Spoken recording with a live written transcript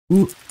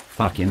Ooh,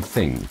 fucking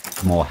thing.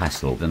 More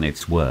hassle than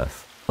it's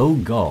worth. Oh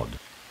god.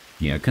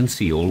 You can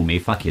see all me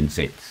fucking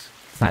zits.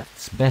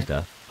 That's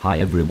better. Hi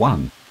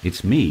everyone,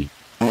 it's me.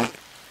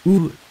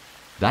 Ooh.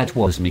 That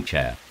was me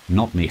chair,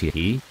 not me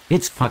hee.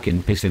 It's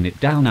fucking pissing it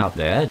down out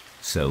there,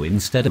 so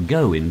instead of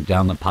going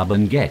down the pub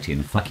and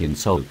getting fucking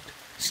soaked,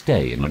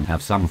 stay in and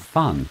have some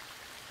fun.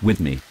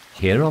 With me,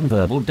 here on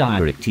Verbal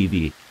Diary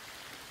TV.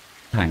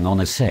 Hang on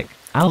a sec,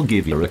 I'll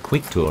give you a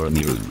quick tour of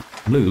me room.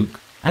 Luke,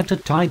 had to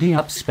tidy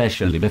up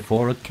specially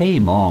before it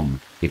came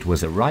on. It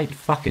was a right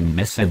fucking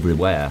mess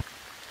everywhere.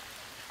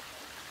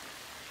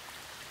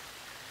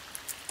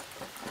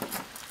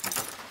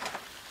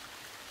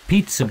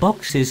 Pizza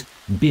boxes,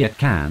 beer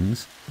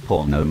cans,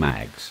 porno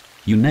mags,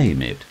 you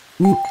name it.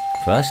 Ooh.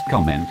 First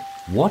comment,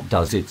 what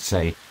does it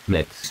say?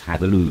 Let's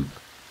have a look.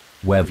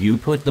 Where've you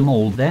put them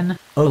all then?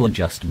 Oh, I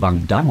just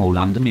bunged them all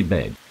under me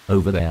bed.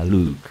 Over there,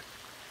 Luke.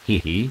 Hee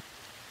hee.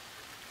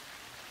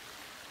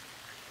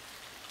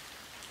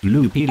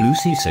 Loopy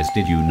Lucy says,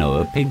 did you know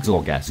a pig's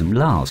orgasm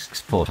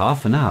lasts for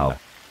half an hour?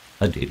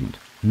 I didn't.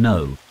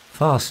 No.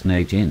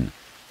 Fascinating.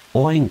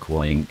 Oink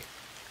oink.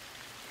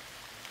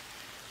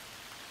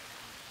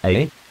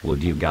 Hey,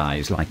 would you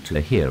guys like to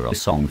hear a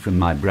song from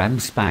my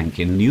brand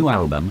spanking new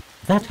album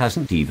that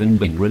hasn't even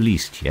been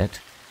released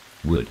yet?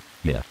 Would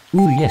ya?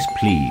 Ooh yes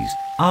please.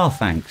 Ah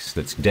thanks,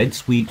 that's dead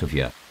sweet of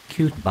ya.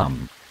 Cute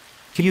bum.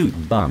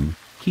 Cute bum.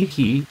 Hee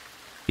hee.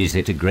 Is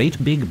it a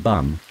great big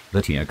bum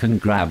that you can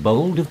grab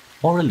hold of,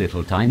 or a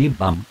little tiny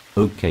bum?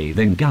 Okay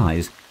then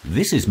guys,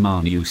 this is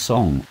my new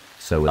song,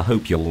 so I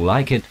hope you'll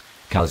like it,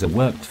 cause I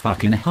worked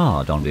fucking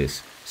hard on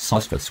this,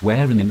 sauce for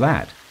swearing in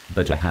that,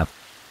 but I have.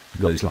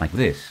 Goes like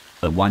this,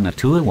 a 1 a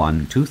 2 a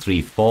 1 2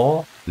 3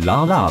 4,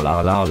 la la la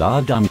la la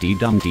dumpty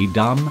dumpty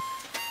dum.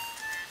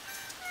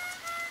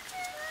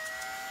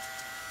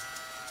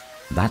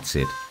 That's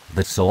it,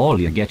 that's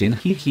all you're getting,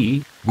 hee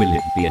hee. Will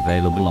it be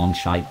available on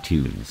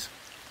iTunes?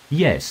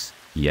 Yes,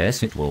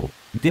 yes it will.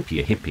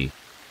 Dippy hippie.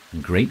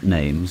 Great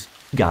names,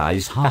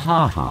 guys, ha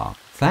ha ha.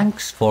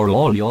 Thanks for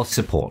all your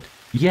support,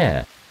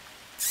 yeah.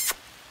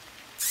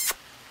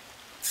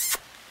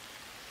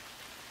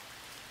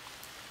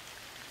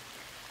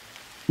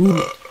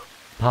 Ooh.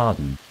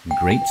 Pardon,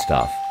 great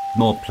stuff,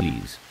 more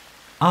please.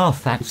 Ah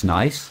that's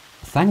nice,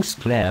 thanks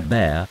Claire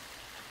Bear.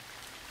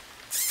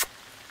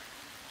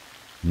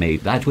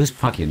 Mate that was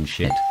fucking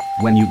shit.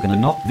 When you gonna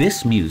knock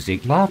this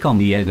music like on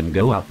the head and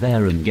go up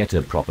there and get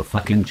a proper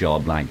fucking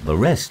job like the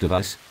rest of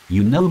us,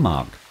 you know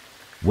Mark?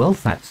 Well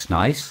that's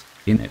nice,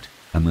 innit,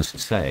 I must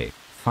say.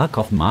 Fuck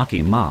off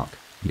Marky Mark,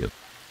 you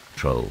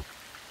troll.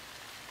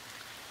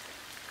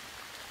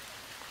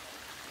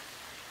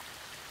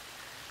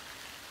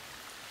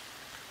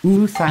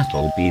 Ooh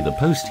that'll be the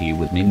postie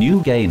with me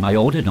new game I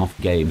ordered off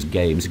games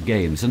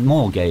and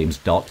more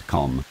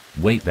games.com.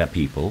 Wait there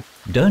people,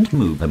 don't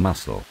move a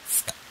muscle.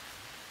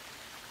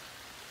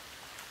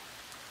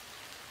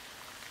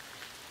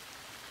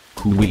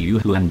 Cool you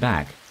who am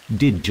back,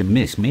 did you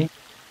miss me?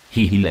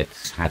 Hee hee,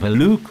 let's have a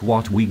look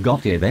what we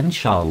got here then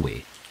shall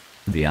we?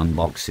 The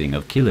unboxing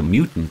of killer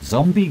mutant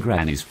zombie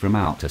grannies from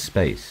outer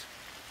space.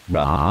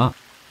 Rah.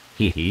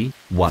 Hee hee,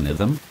 one of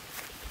them.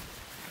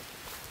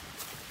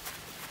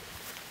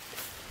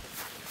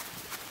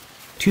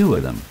 Two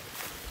of them.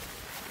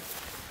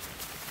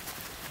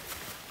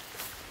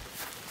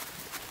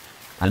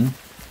 And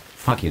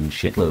fucking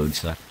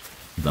shitloads of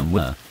them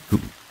were.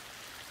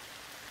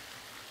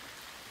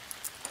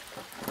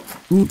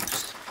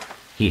 Oops.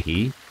 Hee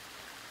hee.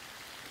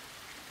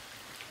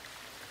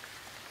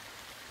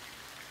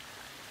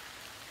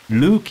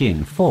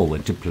 Looking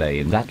forward to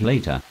playing that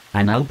later,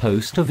 and I'll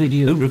post a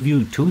video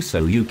review too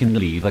so you can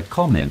leave a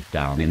comment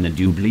down in the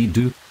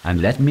doobly-doo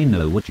and let me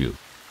know what you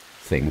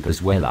think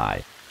as well.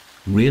 I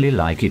really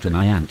like it and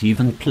I ain't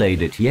even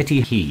played it yet.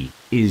 Hee hee.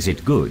 Is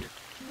it good?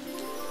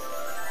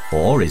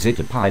 Or is it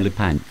a pile of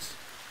pants?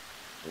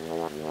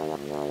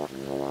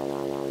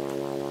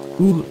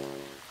 Ooh.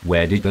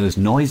 Where did those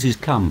noises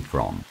come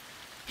from?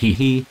 Hee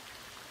hee.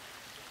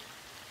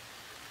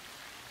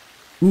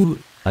 Ooh,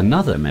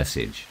 another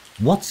message.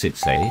 What's it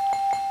say?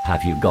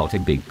 Have you got a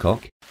big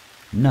cock?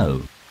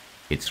 No.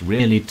 It's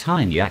really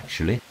tiny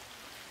actually.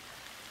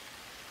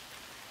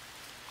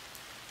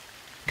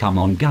 Come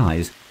on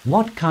guys,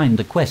 what kind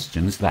of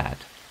question's that?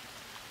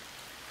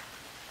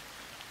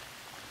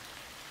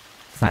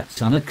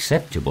 That's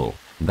unacceptable,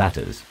 that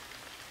is.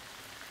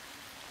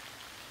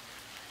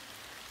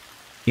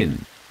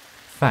 In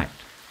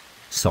fact,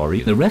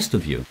 sorry the rest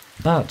of you,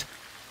 but